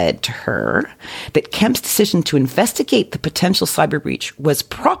said to her that Kemp's decision to investigate the potential cyber breach was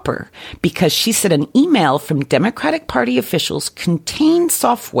proper because she said an email from Democratic Party officials contained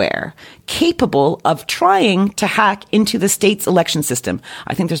software capable of trying to hack into the state's election system.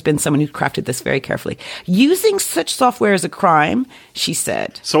 I think there's been someone who crafted this very carefully. Using such software is a crime, she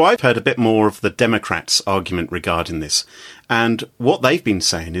said. So I've heard a bit more of the Democrats' argument regarding this. And what they've been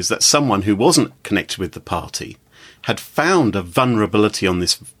saying is that someone who wasn't connected with the party had found a vulnerability on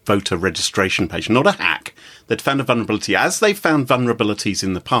this voter registration page, not a hack. They'd found a vulnerability as they found vulnerabilities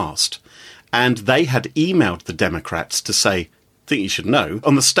in the past. And they had emailed the Democrats to say, think you should know,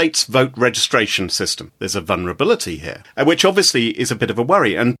 on the state's vote registration system, there's a vulnerability here, which obviously is a bit of a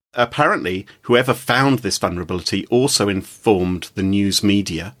worry. And apparently, whoever found this vulnerability also informed the news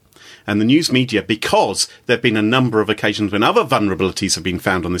media. And the news media, because there have been a number of occasions when other vulnerabilities have been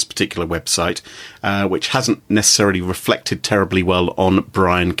found on this particular website, which hasn't necessarily reflected terribly well on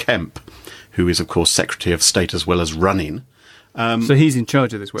Brian Kemp, who is, of course, Secretary of State as well as running. So he's in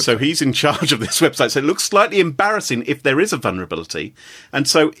charge of this website. So he's in charge of this website. So it looks slightly embarrassing if there is a vulnerability. And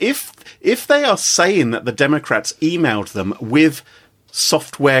so if they are saying that the Democrats emailed them with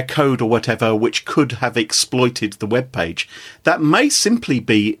software code or whatever which could have exploited the webpage, that may simply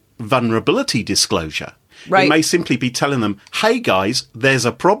be vulnerability disclosure. Right. It may simply be telling them, hey guys, there's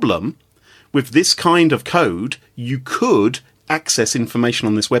a problem with this kind of code. You could access information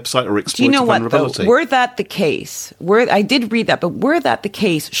on this website or exploit a vulnerability. Though? Were that the case, I did read that, but were that the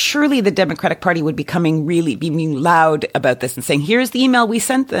case, surely the Democratic Party would be being loud about this and saying, here's the email we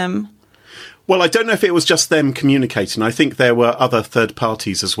sent them. Well, I don't know if it was just them communicating. I think there were other third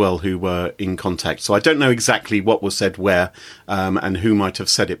parties as well who were in contact. So I don't know exactly what was said where and who might have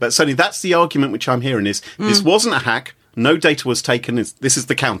said it. But certainly that's the argument which I'm hearing is this wasn't a hack. No data was taken. This is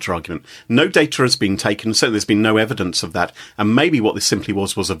the counter-argument. No data has been taken. Certainly there's been no evidence of that. And maybe what this simply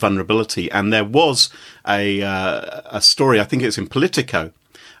was a vulnerability. And there was a story, I think it was in Politico,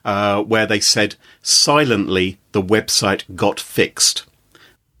 where they said silently the website got fixed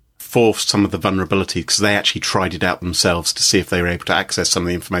for some of the vulnerability because they actually tried it out themselves to see if they were able to access some of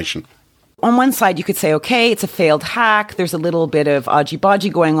the information. On one side, you could say, okay, it's a failed hack. There's a little bit of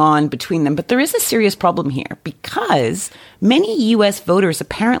argy-bargy going on between them. But there is a serious problem here because many U.S. voters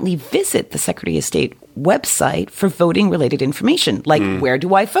apparently visit the Secretary of State website for voting-related information, like where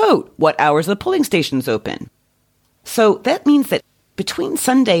do I vote? What hours are the polling stations open? So that means that between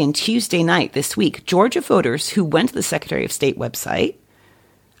Sunday and Tuesday night this week, Georgia voters who went to the Secretary of State website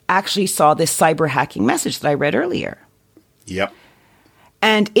actually saw this cyber hacking message that I read earlier. Yep.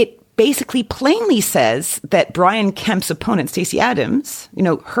 And it basically plainly says that Brian Kemp's opponent, Stacey Adams,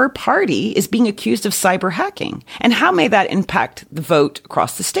 her party is being accused of cyber hacking. And how may that impact the vote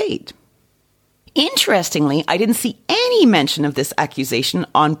across the state? Interestingly, I didn't see any mention of this accusation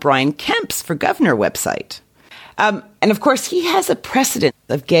on Brian Kemp's For Governor website. And of course, he has a precedent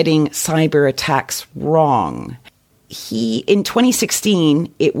of getting cyber attacks wrong. In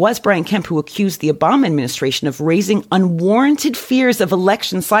 2016, it was Brian Kemp who accused the Obama administration of raising unwarranted fears of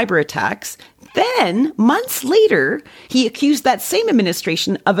election cyber attacks. Then, months later, he accused that same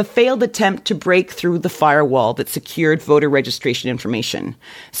administration of a failed attempt to break through the firewall that secured voter registration information.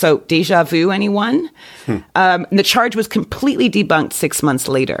 So, déjà vu, anyone? The charge was completely debunked 6 months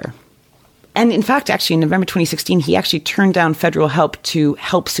later. And in fact, actually, in November 2016, he actually turned down federal help to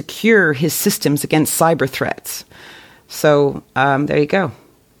help secure his systems against cyber threats. So there you go.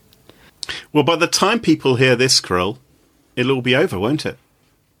 Well, by the time people hear this, Carol, it'll all be over, won't it?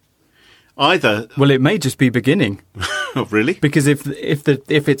 Well, it may just be beginning. Oh, really? Because if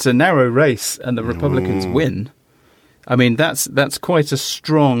it's a narrow race and the Republicans win, I mean that's quite a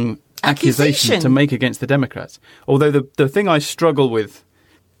strong accusation to make against the Democrats. Although the thing I struggle with,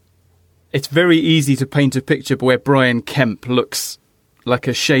 it's very easy to paint a picture where Brian Kemp looks like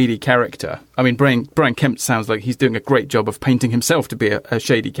a shady character. I mean, Brian Kemp sounds like he's doing a great job of painting himself to be a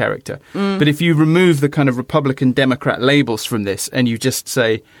shady character. But if you remove the kind of Republican Democrat labels from this and you just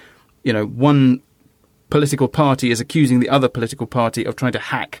say, you know, one political party is accusing the other political party of trying to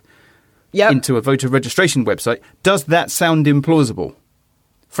hack into a voter registration website, does that sound implausible?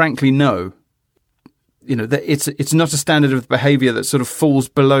 Frankly, no. You know, it's not a standard of behaviour that sort of falls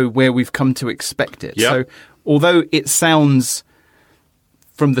below where we've come to expect it. So although it sounds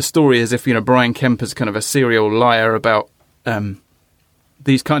from the story as if, you know, Brian Kemp is kind of a serial liar about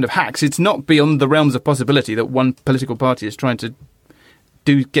these kind of hacks, it's not beyond the realms of possibility that one political party is trying to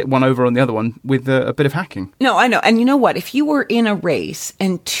get one over on the other one with a bit of hacking. No, I know. And you know what? If you were in a race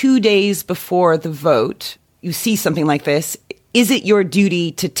and 2 days before the vote, you see something like this, is it your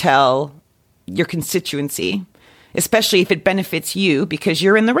duty to tell your constituency, especially if it benefits you because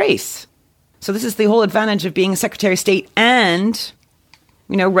you're in the race? So this is the whole advantage of being a Secretary of State and,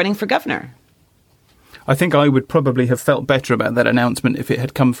 you know, running for governor. I think I would probably have felt better about that announcement if it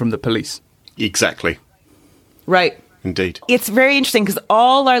had come from the police. Exactly. Right. Indeed. It's very interesting because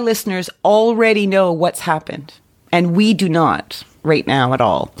all our listeners already know what's happened, and we do not right now at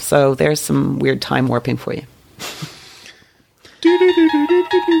all. So there's some weird time warping for you.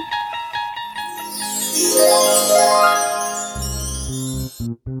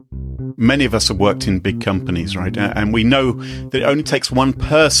 Many of us have worked in big companies, right? And we know that it only takes one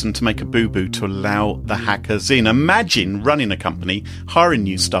person to make a boo-boo to allow the hackers in. Imagine running a company, hiring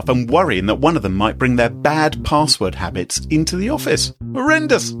new staff and worrying that one of them might bring their bad password habits into the office.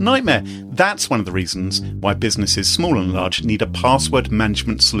 Horrendous. Nightmare. That's one of the reasons why businesses, small and large, need a password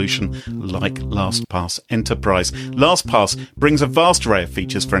management solution like LastPass Enterprise. LastPass brings a vast array of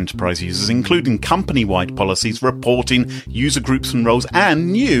features for enterprise users, including company-wide policies, reporting, user groups and roles,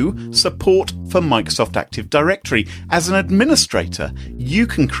 and new support for Microsoft Active Directory. As an administrator, you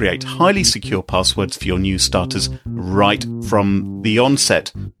can create highly secure passwords for your new starters right from the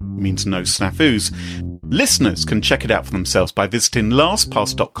onset. Means no snafus. Listeners can check it out for themselves by visiting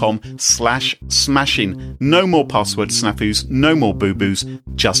lastpass.com/smashing. No more password snafus, no more boo-boos,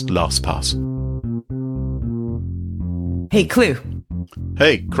 just LastPass. Hey, Clue.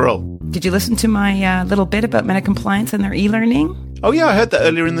 Hey, Kroll. Did you listen to my little bit about MetaCompliance and their e-learning? Oh, yeah, I heard that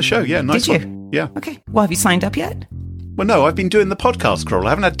earlier in the show. Yeah, nice Did you? one. Yeah. Okay. Well, have you signed up yet? Well, no, I've been doing the podcast, Kroll. I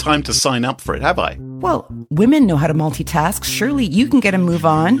haven't had time to sign up for it, have I? Well, women know how to multitask. Surely you can get a move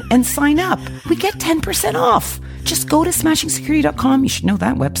on and sign up. We get 10% off. Just go to smashingsecurity.com, you should know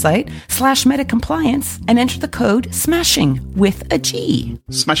that website, /metacompliance, and enter the code SMASHING with a G.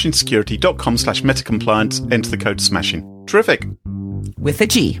 smashingsecurity.com/metacompliance, enter the code SMASHING. Terrific. With a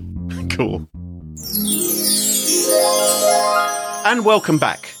G. Cool. And welcome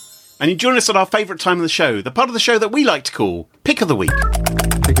back. And you join us at our favourite time of the show, the part of the show that we like to call Pick of the Week.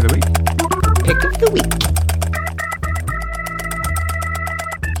 Pick of the week. Pick of the week.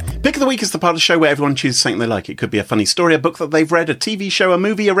 Pick of the Week is the part of the show where everyone chooses something they like. It could be a funny story, a book that they've read, a TV show, a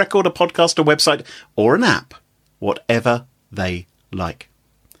movie, a record, a podcast, a website, or an app. Whatever they like.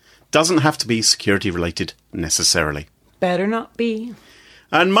 Doesn't have to be security related necessarily. Better not be.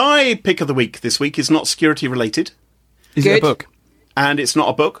 And my Pick of the Week this week is not security related. Is it a book? And it's not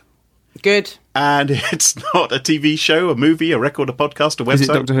a book. Good. And it's not a TV show, a movie, a record, a podcast, a website. Is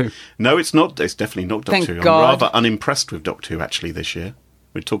it Doctor Who? No, it's not. It's definitely not Doctor Thank Who. God. I'm rather unimpressed with Doctor Who, actually, this year.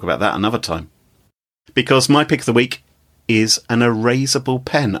 We'll talk about that another time. Because my Pick of the Week is an erasable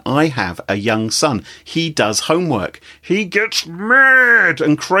pen. I have a young son. He does homework. He gets mad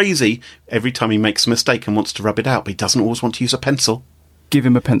and crazy every time he makes a mistake and wants to rub it out, but he doesn't always want to use a pencil. Give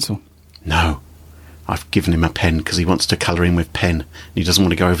him a pencil. No. I've given him a pen because he wants to colour in with pen. He doesn't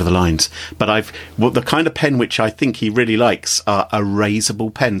want to go over the lines. But the kind of pen which I think he really likes are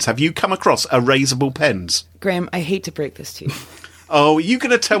erasable pens. Have you come across erasable pens? Graham, I hate to break this to you. Oh, are you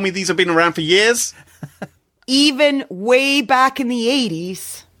going to tell me these have been around for years? Even way back in the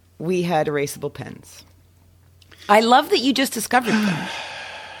 80s, we had erasable pens. I love that you just discovered them.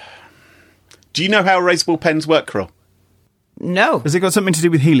 Do you know how erasable pens work, Carol? No. Has it got something to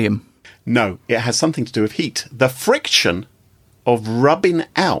do with helium? No, it has something to do with heat. The friction of rubbing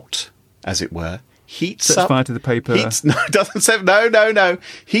out, as it were, heats Sets up... fire to the paper. No.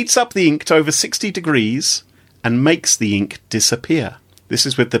 Heats up the ink to over 60 degrees and makes the ink disappear. This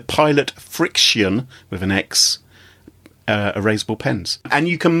is with the Pilot Frixion, with an X, erasable pens. And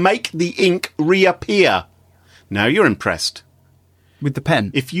you can make the ink reappear. Now you're impressed. With the pen?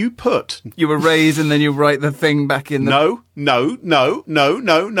 If you put... You erase and then you write the thing back in the... No.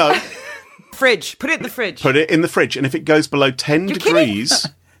 Fridge. Put it in the fridge. Put it in the fridge. And if it goes below 10 degrees,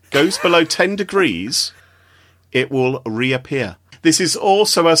 it will reappear. This is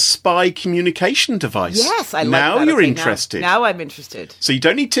also a spy communication device. Yes, I like now that. You're Okay, interested. Now I'm interested. So you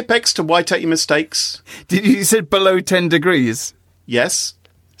don't need Tipp-Ex to white out your mistakes. Did you say below 10 degrees? Yes.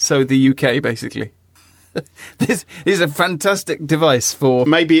 So the UK, basically. This is a fantastic device for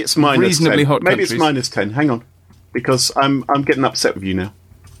Maybe it's minus reasonably 10. hot Maybe countries. it's minus 10. Hang on. Because I'm getting upset with you now.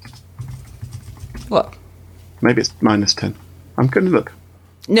 What? Maybe it's minus 10. I'm going to look.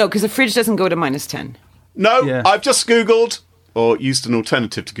 No, because the fridge doesn't go to minus 10. No, Yeah. I've just Googled, or used an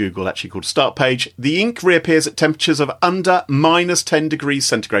alternative to Google, actually called Start Page. The ink reappears at temperatures of under minus 10 degrees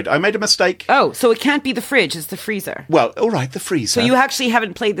centigrade. I made a mistake. Oh, so it can't be the fridge, it's the freezer. Well, all right, the freezer. So you actually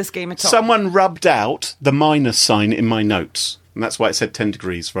haven't played this game at all? Someone rubbed out the minus sign in my notes. And that's why it said 10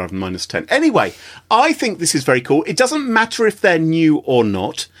 degrees rather than minus 10. Anyway, I think this is very cool. It doesn't matter if they're new or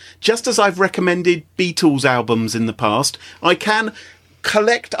not. Just as I've recommended Beatles albums in the past, I can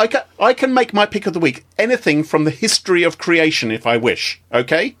collect... I can make my pick of the week anything from the history of creation if I wish.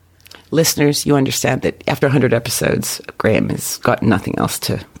 Okay? Listeners, you understand that after 100 episodes, Graham has got nothing else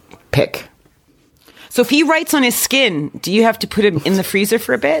to pick. So if he writes on his skin, do you have to put him in the freezer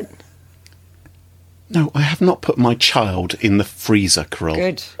for a bit? No, I have not put my child in the freezer, Carol.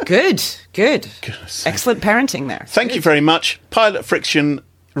 Good. Goodness sake. Excellent parenting there. Thank you very much. Pilot Friction,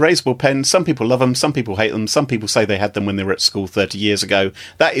 erasable pen. Some people love them, some people hate them. Some people say they had them when they were at school 30 years ago.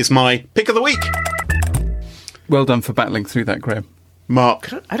 That is my pick of the week. Well done for battling through that, Graham.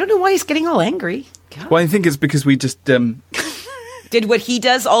 Mark. I don't know why he's getting all angry. God. Well, I think it's because we just... Did what he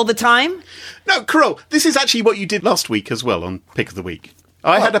does all the time? No, Carol, this is actually what you did last week as well on Pick of the Week.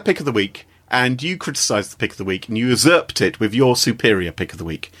 I had a Pick of the Week, and you criticised the Pick of the Week, and you usurped it with your superior Pick of the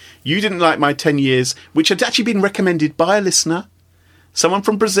Week. You didn't like my 10 years, which had actually been recommended by a listener. Someone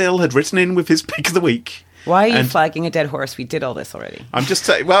from Brazil had written in with his Pick of the Week. Why are you And- flagging a dead horse? We did all this already. I'm just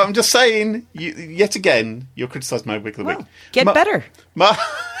saying. Well, I'm just saying. Yet again, you're criticising my Pick of the Week. Get better. Mark.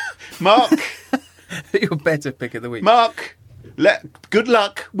 your better pick of the week. Mark. Good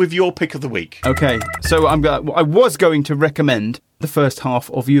luck with your Pick of the Week. Okay, so I was going to recommend the first half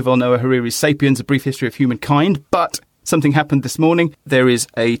of Yuval Noah Harari's *Sapiens: A Brief History of Humankind*, but something happened this morning. There is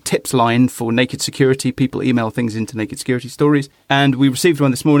a tips line for naked security. People email things into Naked Security Stories, and we received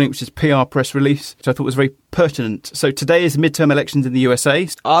one this morning, which is PR press release, which I thought was very pertinent. So today is midterm elections in the USA.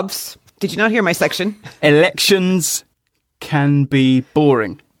 Obs. Did you not hear my section? Elections can be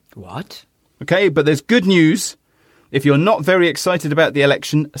boring. What? Okay, but there's good news. If you're not very excited about the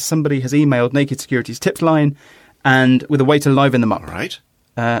election, somebody has emailed Naked Security's tips line and with a way to liven them up. All right.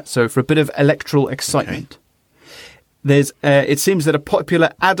 So for a bit of electoral excitement, there's it seems that a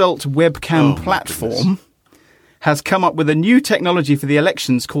popular adult webcam platform has come up with a new technology for the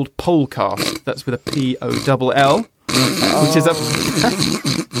elections called Pollcast. That's with a P-O-L-L, which is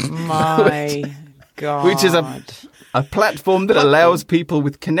My God. which is a platform that allows people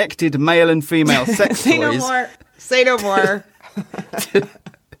with connected male and female sex Say no toys. more. Say no more.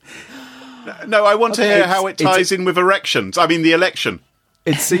 No, I want to hear how it ties in with erections. I mean, the election.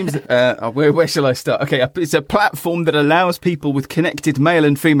 It seems... where shall I start? Okay, it's a platform that allows people with connected male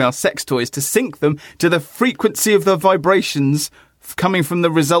and female sex toys to sync them to the frequency of the vibrations coming from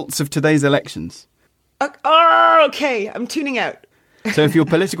the results of today's elections. Oh, okay. I'm tuning out. So if your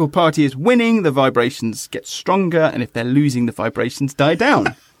political party is winning, the vibrations get stronger, and if they're losing, the vibrations die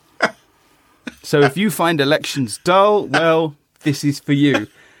down. So if you find elections dull, well, this is for you.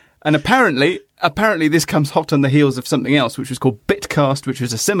 And apparently this comes hot on the heels of something else, which was called Bitcast, which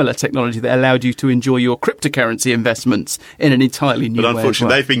was a similar technology that allowed you to enjoy your cryptocurrency investments in an entirely new way. But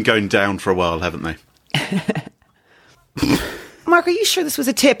unfortunately, as they've been going down for a while, haven't they? Mark, are you sure this was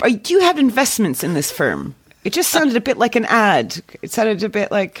a tip? Do you have investments in this firm? It just sounded a bit like an ad. It sounded a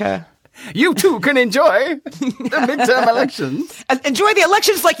bit like... You too can enjoy the midterm elections. Enjoy the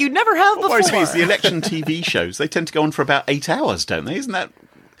elections like you never have What before. worries me is the election TV shows. They tend to go on for about 8 hours, don't they? Isn't that...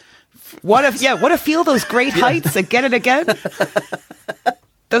 What to feel those great heights again and again?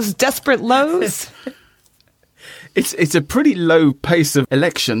 Those desperate lows? It's a pretty low pace of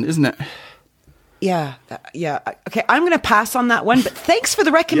election, isn't it? Yeah. Okay, I'm going to pass on that one, but thanks for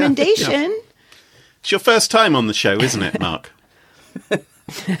the recommendation. It's your first time on the show, isn't it, Mark?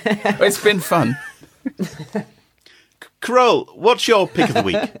 It's been fun. Carol, what's your pick of the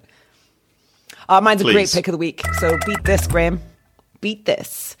week? Mine's a great Please. pick of the week. So beat this, Graham. Beat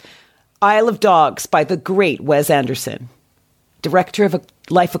this. Isle of Dogs by the great Wes Anderson. Director of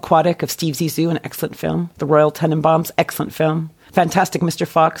Life Aquatic of Steve Zissou, an excellent film. The Royal Tenenbaums, excellent film. Fantastic Mr.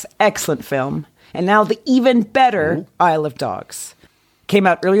 Fox, excellent film. And now the even better Isle of Dogs. Came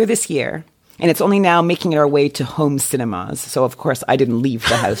out earlier this year. And it's only now making our way to home cinemas. So, of course, I didn't leave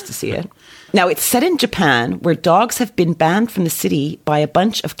the house to see it. Now, it's set in Japan, where dogs have been banned from the city by a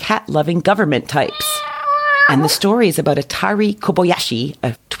bunch of cat-loving government types. And the story is about Atari Kobayashi,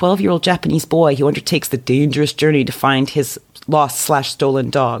 a 12-year-old Japanese boy who undertakes the dangerous journey to find his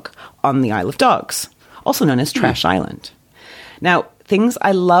lost/stolen dog on the Isle of Dogs, also known as Trash Island. Now, things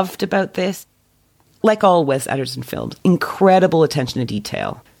I loved about this, like all Wes Anderson films, incredible attention to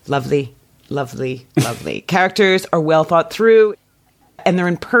detail. Lovely, lovely, lovely. Characters are well thought through, and they're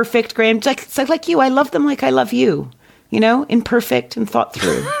imperfect, Graham. It's like you, I love them like I love you. You know, imperfect and thought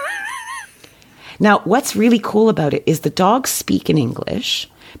through. Now, what's really cool about it is the dogs speak in English,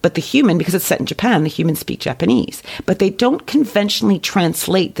 but the human, because it's set in Japan, the humans speak Japanese. But they don't conventionally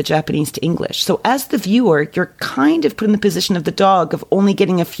translate the Japanese to English. So as the viewer, you're kind of put in the position of the dog of only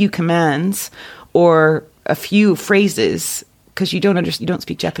getting a few commands or a few phrases because you don't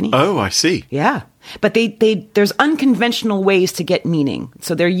speak Japanese. Oh, I see. Yeah. But there's unconventional ways to get meaning.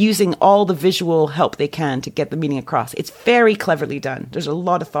 So they're using all the visual help they can to get the meaning across. It's very cleverly done. There's a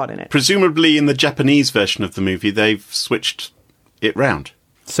lot of thought in it. Presumably in the Japanese version of the movie, they've switched it round.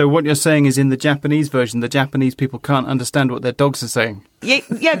 So what you're saying is in the Japanese version, the Japanese people can't understand what their dogs are saying.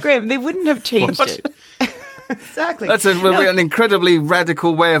 Yeah, Graham, they wouldn't have changed it. Exactly. That's an incredibly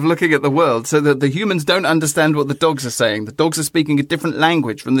radical way of looking at the world, so that the humans don't understand what the dogs are saying. The dogs are speaking a different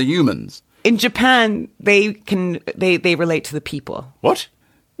language from the humans. In Japan, they relate to the people. What?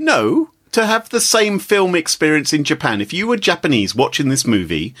 No. To have the same film experience in Japan, if you were Japanese watching this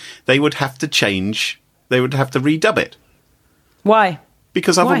movie, they would have to redub it. Why?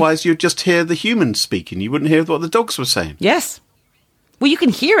 Because otherwise you'd just hear the humans speaking. You wouldn't hear what the dogs were saying. Yes. Well, you can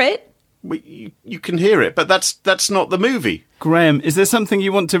hear it. Well, you can hear it, but that's not the movie. Graham, is there something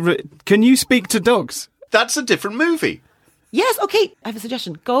you want to... Can you speak to dogs? That's a different movie. Yes, okay. I have a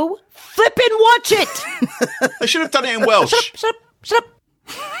suggestion. Go flippin' watch it. I should have done it in Welsh. Shut up.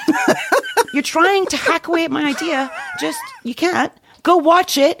 You're trying to hack away at my idea. You can't. Go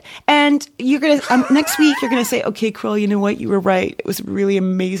watch it, and you're going to... next week, you're going to say, okay, Krill, you know what? You were right. It was really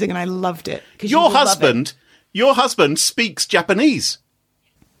amazing, and I loved it. Your husband speaks Japanese.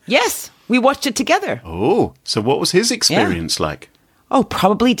 Yes, we watched it together. Oh, so what was his experience like? Oh,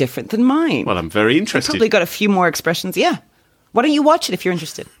 probably different than mine. Well, I'm very interested. Probably got a few more expressions, yeah. Why don't you watch it if you're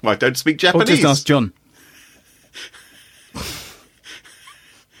interested? Well, I don't speak Japanese. Or just ask John.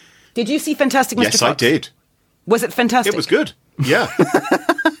 Did you see Fantastic Mr. Fox? Yes, I did. Was it fantastic? It was good, yeah.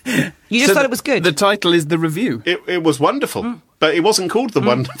 You just thought it was good? The title is the review. It was wonderful, but it wasn't called The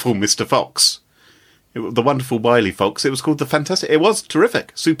Wonderful Mr. Fox. The Wonderful Wiley Fox. It was called The Fantastic. It was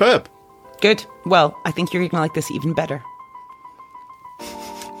terrific. Superb. Good. Well, I think you're going to like this even better.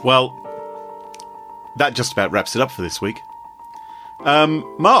 Well, that just about wraps it up for this week.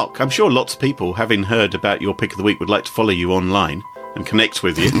 Mark, I'm sure lots of people, having heard about your pick of the week, would like to follow you online and connect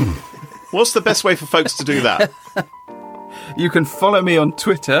with you. What's the best way for folks to do that? You can follow me on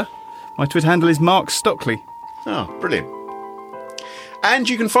Twitter. My Twitter handle is Mark Stockley. Oh, brilliant. And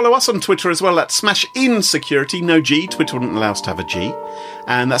you can follow us on Twitter as well at SmashInSecurity, no G. Twitter wouldn't allow us to have a G.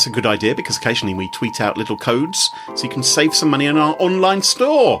 And that's a good idea because occasionally we tweet out little codes so you can save some money on our online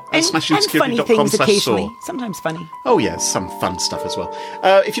store at smashinsecurity.com/store. And funny things occasionally. Sometimes funny. Oh, yeah, some fun stuff as well.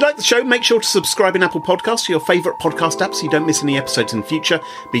 If you like the show, make sure to subscribe in Apple Podcasts to your favourite podcast app so you don't miss any episodes in the future.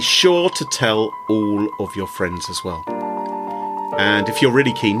 Be sure to tell all of your friends as well. And if you're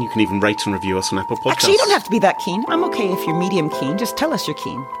really keen, you can even rate and review us on Apple Podcasts. Actually, you don't have to be that keen. I'm okay if you're medium keen. Just tell us you're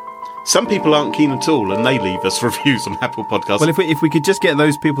keen. Some people aren't keen at all, and they leave us reviews on Apple Podcasts. Well, if we could just get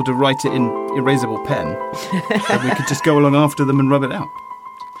those people to write it in erasable pen, then we could just go along after them and rub it out.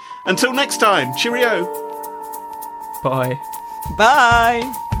 Until next time, cheerio. Bye. Bye.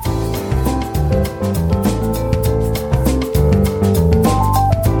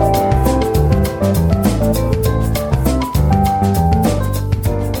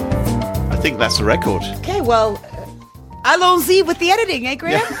 I think that's a record. Okay, well, allons-y with the editing, eh,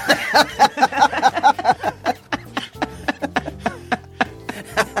 Graham?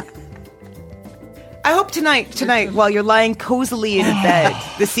 I hope tonight, while you're lying cozily in bed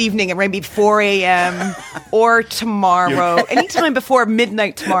this evening at maybe 4 a.m. or tomorrow, anytime before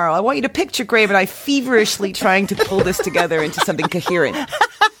midnight tomorrow, I want you to picture Graham and I feverishly trying to pull this together into something coherent.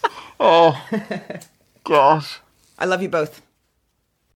 Oh, gosh. I love you both.